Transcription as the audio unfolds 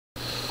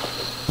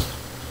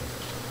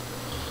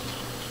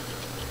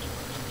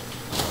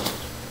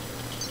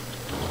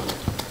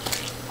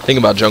thing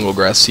about jungle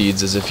grass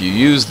seeds is if you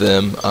use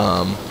them,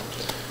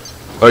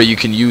 or you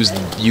can use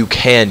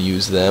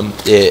them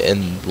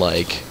in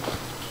like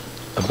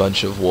a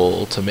bunch of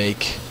wool to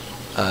make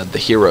the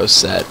hero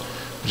set,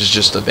 which is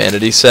just a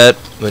vanity set,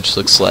 which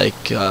looks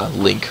like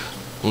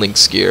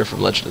Link's gear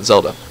from Legend of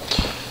Zelda.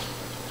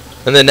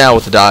 And then now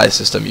with the dye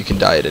system, you can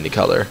dye it any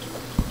color.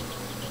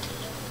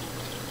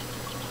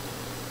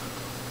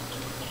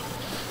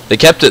 They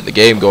kept it in the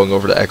game going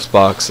over to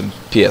Xbox and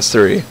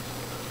PS3,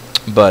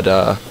 but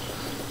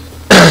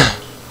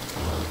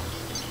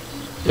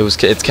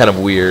it's kind of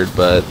weird.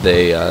 But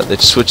they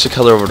switched the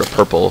color over to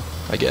purple,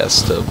 I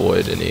guess, to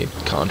avoid any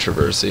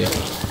controversy.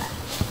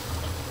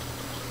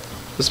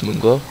 This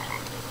Moonglow?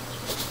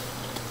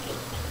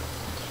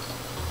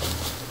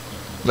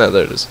 No,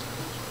 there it is.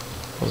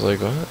 I was like,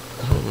 what?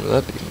 I don't remember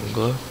that being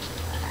Moonglow.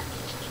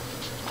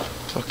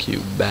 Fuck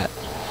you, bat.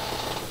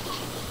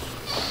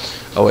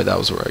 Oh wait, that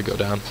was where I go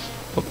down.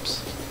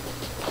 Oops.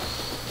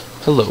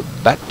 Hello,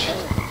 bat.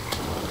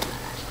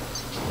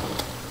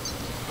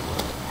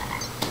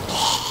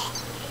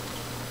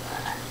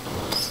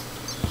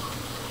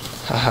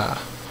 Haha.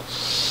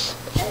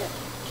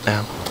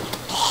 Ow.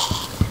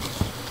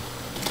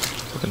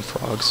 Fucking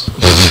frogs.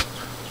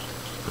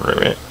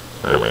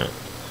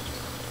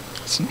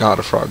 It's not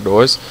a frog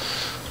noise,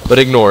 but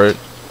ignore it.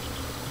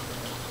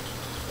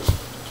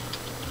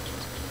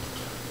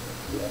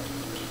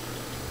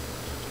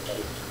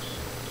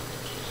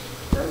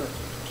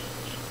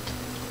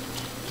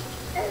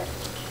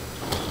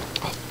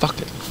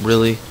 Fucking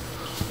really?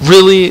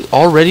 Really?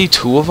 Already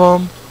 2 of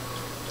them?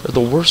 They're the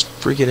worst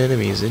freaking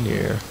enemies in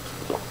here.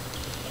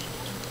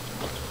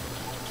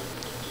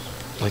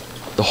 Like,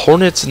 the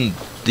hornets and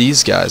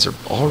these guys are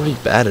already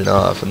bad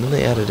enough, and then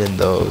they added in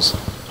those.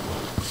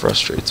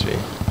 Frustrates me.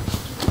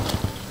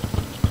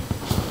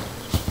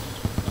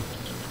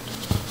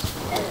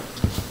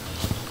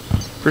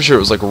 Pretty sure it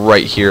was like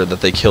right here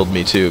that they killed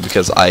me too,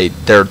 because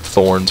their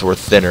thorns were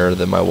thinner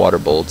than my water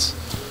bolts.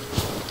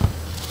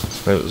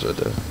 Maybe it was right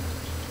there.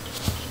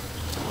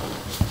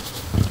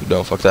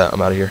 No, fuck that.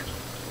 I'm out of here.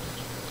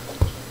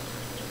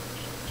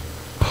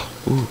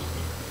 Ooh,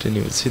 didn't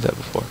even see that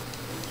before.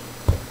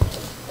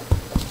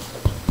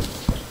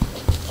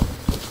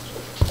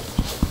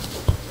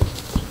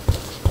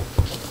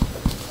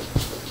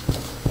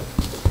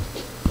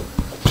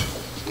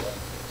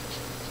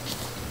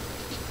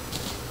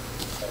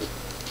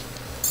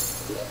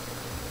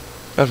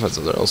 Gotta find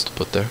something else to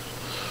put there.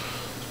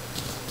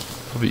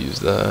 Probably use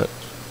that.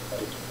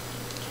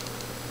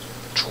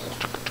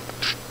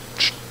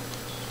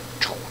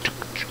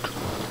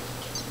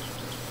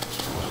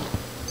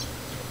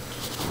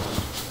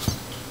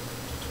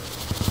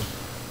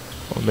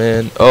 Oh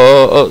man.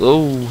 Oh.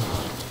 Ooh.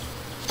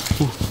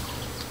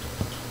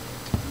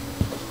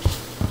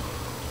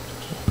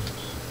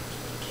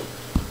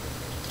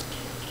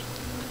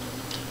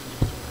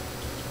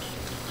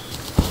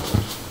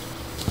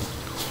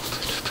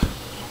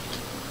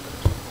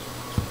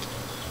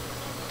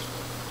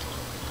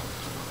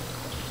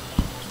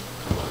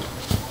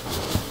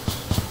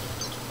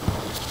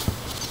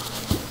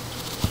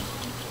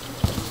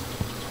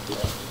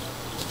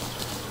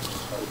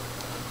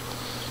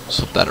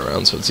 Flip that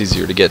around so it's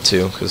easier to get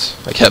to, because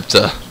I kept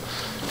trying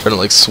to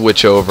like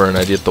switch over and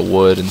I'd get the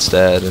wood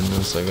instead, and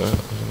it's like,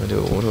 what do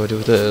I do? What do I do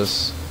with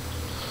this?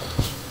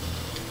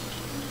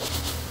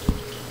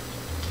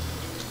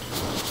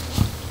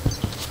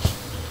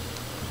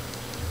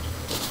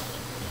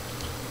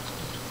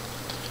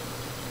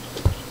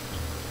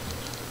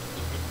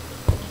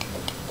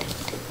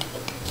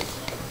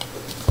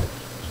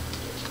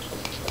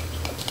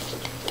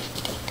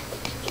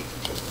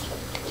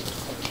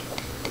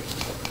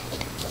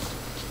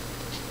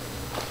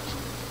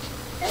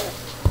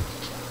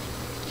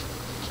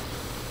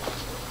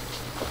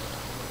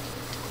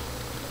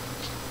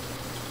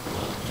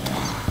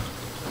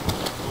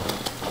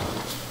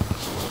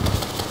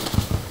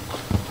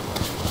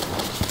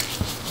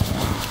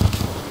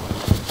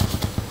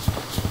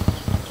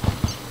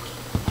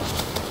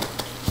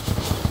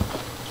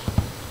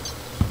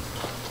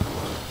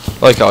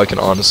 I like how I can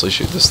honestly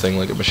shoot this thing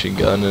like a machine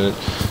gun and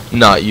it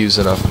not use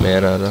enough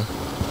mana to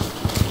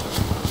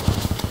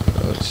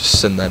just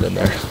send that in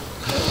there.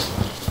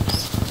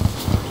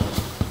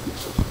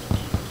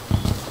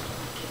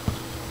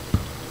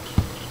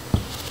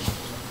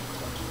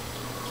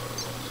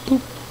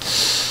 Boop.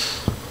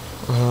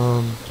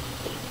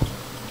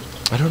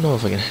 I don't know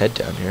if I can head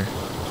down here.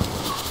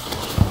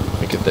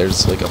 Like if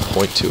there's like a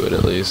point to it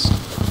at least.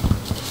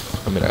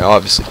 I mean, I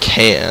obviously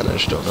can, I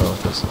just don't know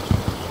if this.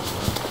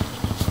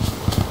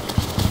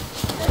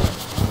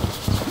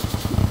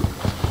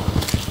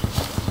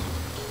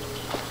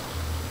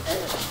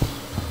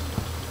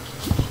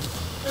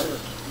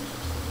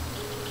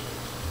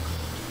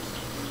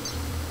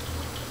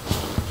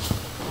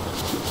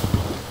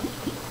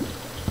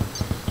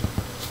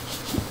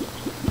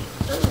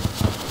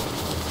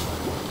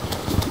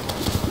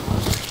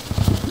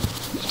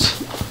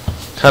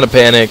 Kind of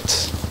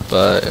panicked,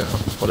 but you know,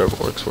 whatever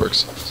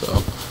works, so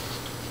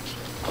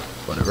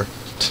whatever.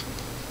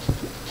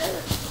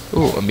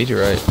 Ooh, a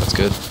meteorite. That's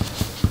good.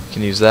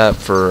 Can use that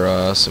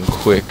for some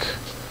quick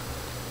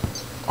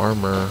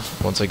armor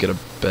once I get a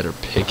better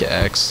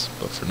pickaxe.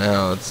 But for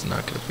now, it's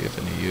not going to be of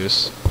any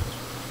use.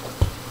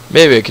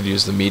 Maybe I could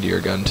use the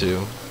meteor gun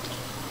too.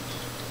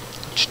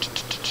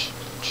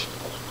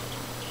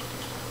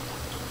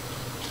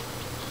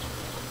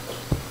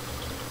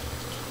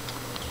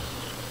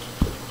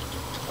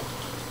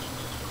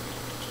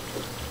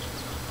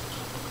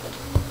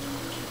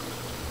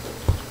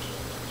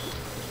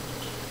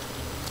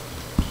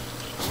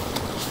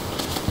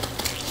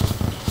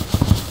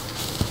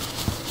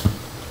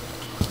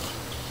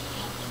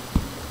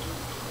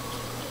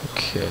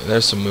 Okay,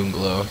 there's some moon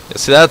glow. Yeah,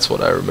 see, that's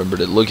what I remembered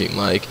it looking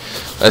like.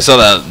 I saw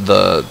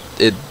that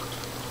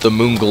the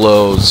moon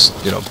glows,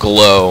 you know,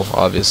 glow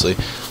obviously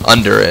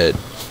under it,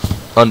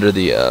 under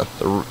the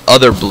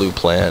other blue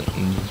plant,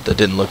 and that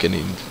didn't look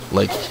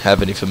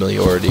have any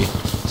familiarity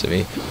to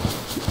me.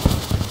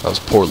 That was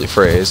poorly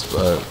phrased,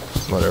 but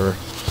whatever.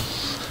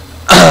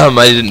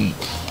 I didn't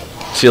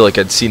feel like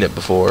I'd seen it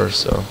before,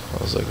 so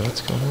I was like,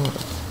 what's going on?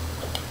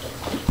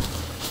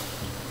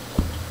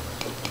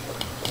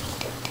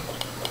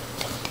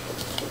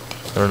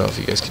 I don't know if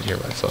you guys can hear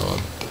my phone,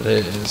 but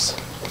it is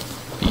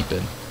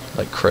beeping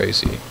like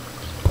crazy.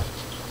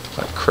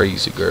 Like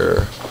crazy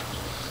girl.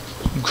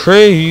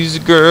 Crazy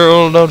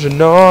girl, don't you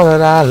know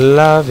that I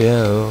love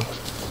you?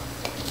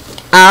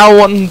 I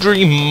wouldn't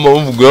dream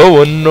of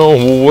going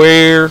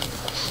nowhere.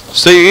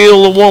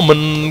 Still a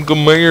woman,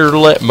 come here,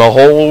 let me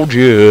hold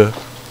you.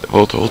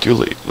 I've told you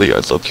lately I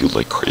love you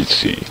like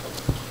crazy.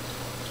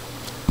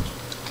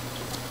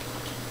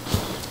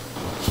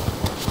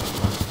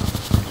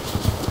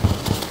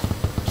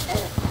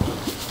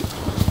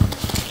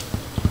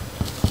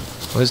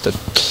 What is that?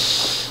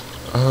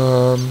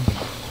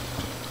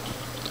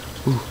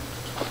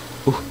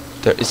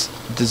 There is.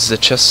 This is a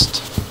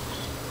chest.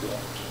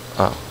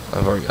 Oh,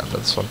 I've already gotten to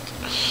this one.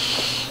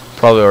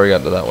 Probably already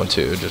gotten to that one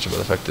too, judging by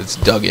the fact that it's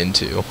dug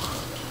into.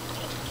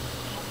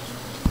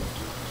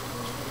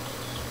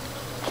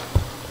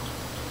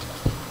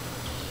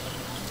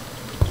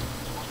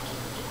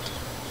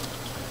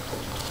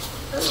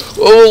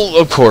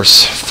 Oh, of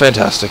course.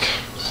 Fantastic.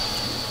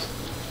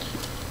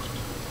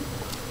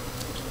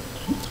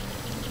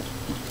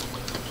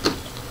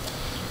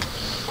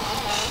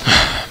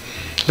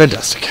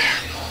 Fantastic.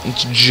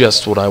 It's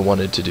just what I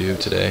wanted to do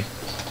today.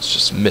 It's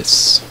just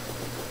miss.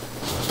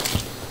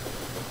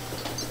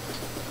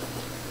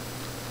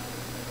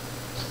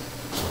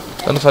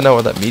 Trying to find out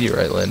where that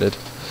meteorite landed.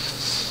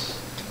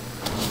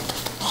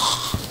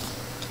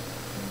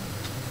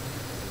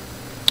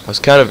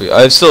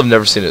 I still have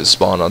never seen it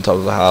spawn on top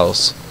of a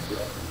house.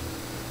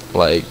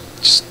 Like,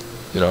 just,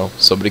 you know,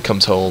 somebody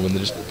comes home and they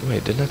just,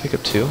 wait, didn't I pick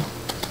up 2?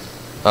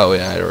 Oh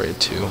yeah, I already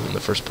had 2 in the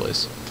first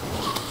place.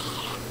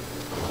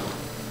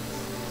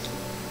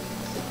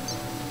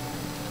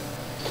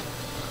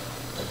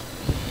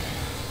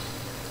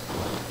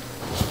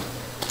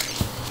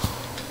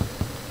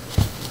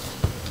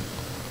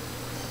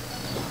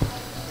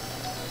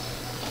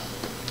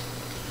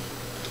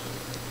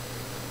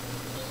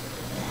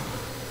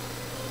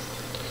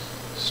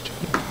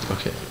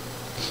 Okay.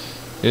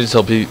 You need to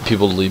tell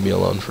people to leave me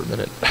alone for a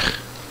minute.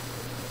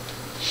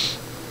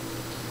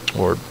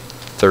 Or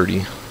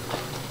 30.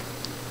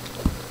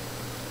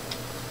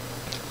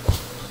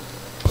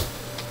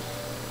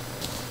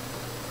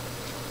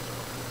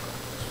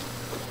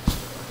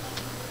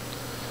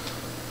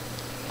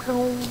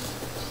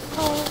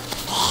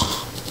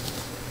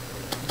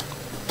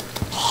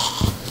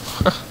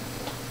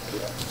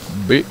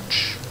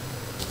 Bitch.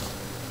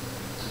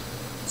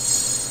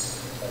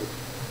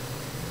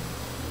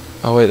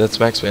 Oh wait, that's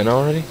max mana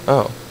already?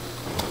 Oh.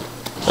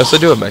 Yes, I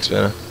do have max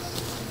mana.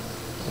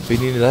 Won't be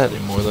needing that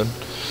anymore then.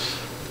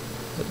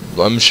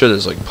 I'm sure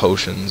there's like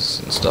potions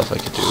and stuff I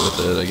could do with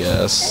it, I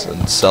guess.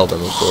 And sell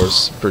them, of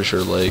course. Pretty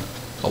sure like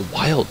a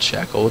wild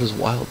jackal. What does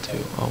wild do?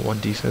 Oh, 1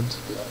 defense?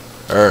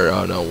 Or,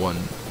 oh no, 1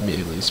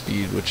 melee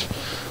speed, which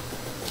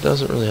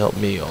doesn't really help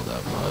me all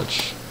that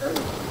much.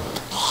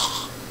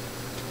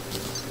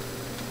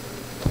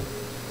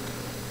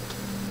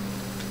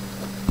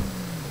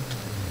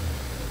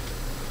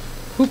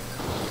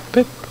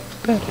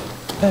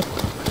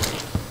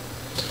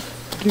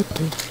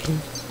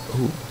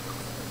 Ooh.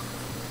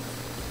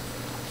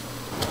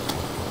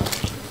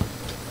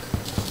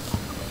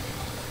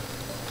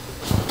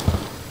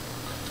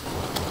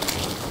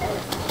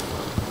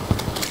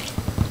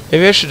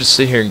 Maybe I should just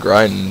sit here and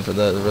grind for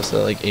the rest of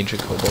that like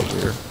ancient cobalt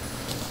gear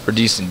for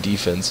decent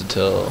defense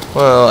until,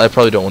 well, I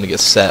probably don't want to get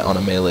set on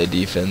a melee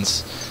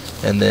defense,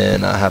 and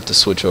then I have to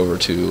switch over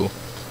to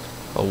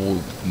a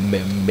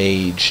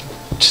mage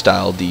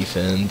style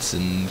defense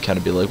and kind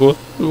of be like,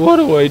 what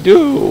do I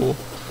do?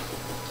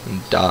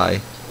 And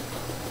die.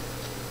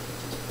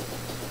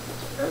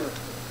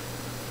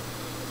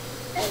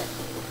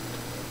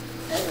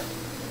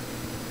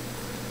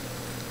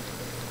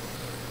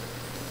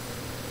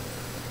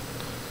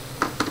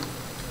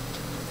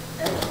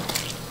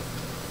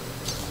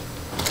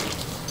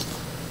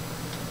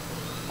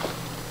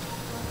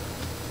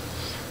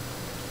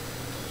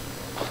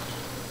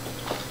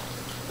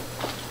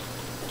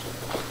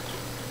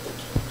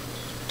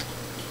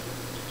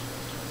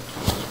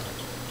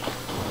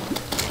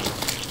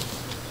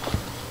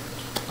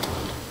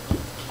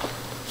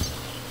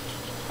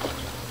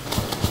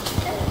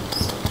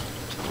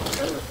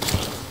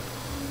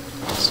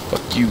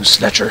 you,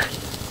 Snatcher.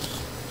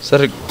 Is that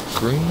a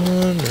green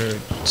one or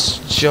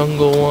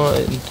jungle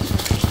one?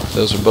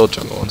 Those are both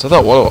jungle ones. I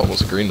thought one of them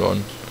was a green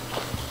one.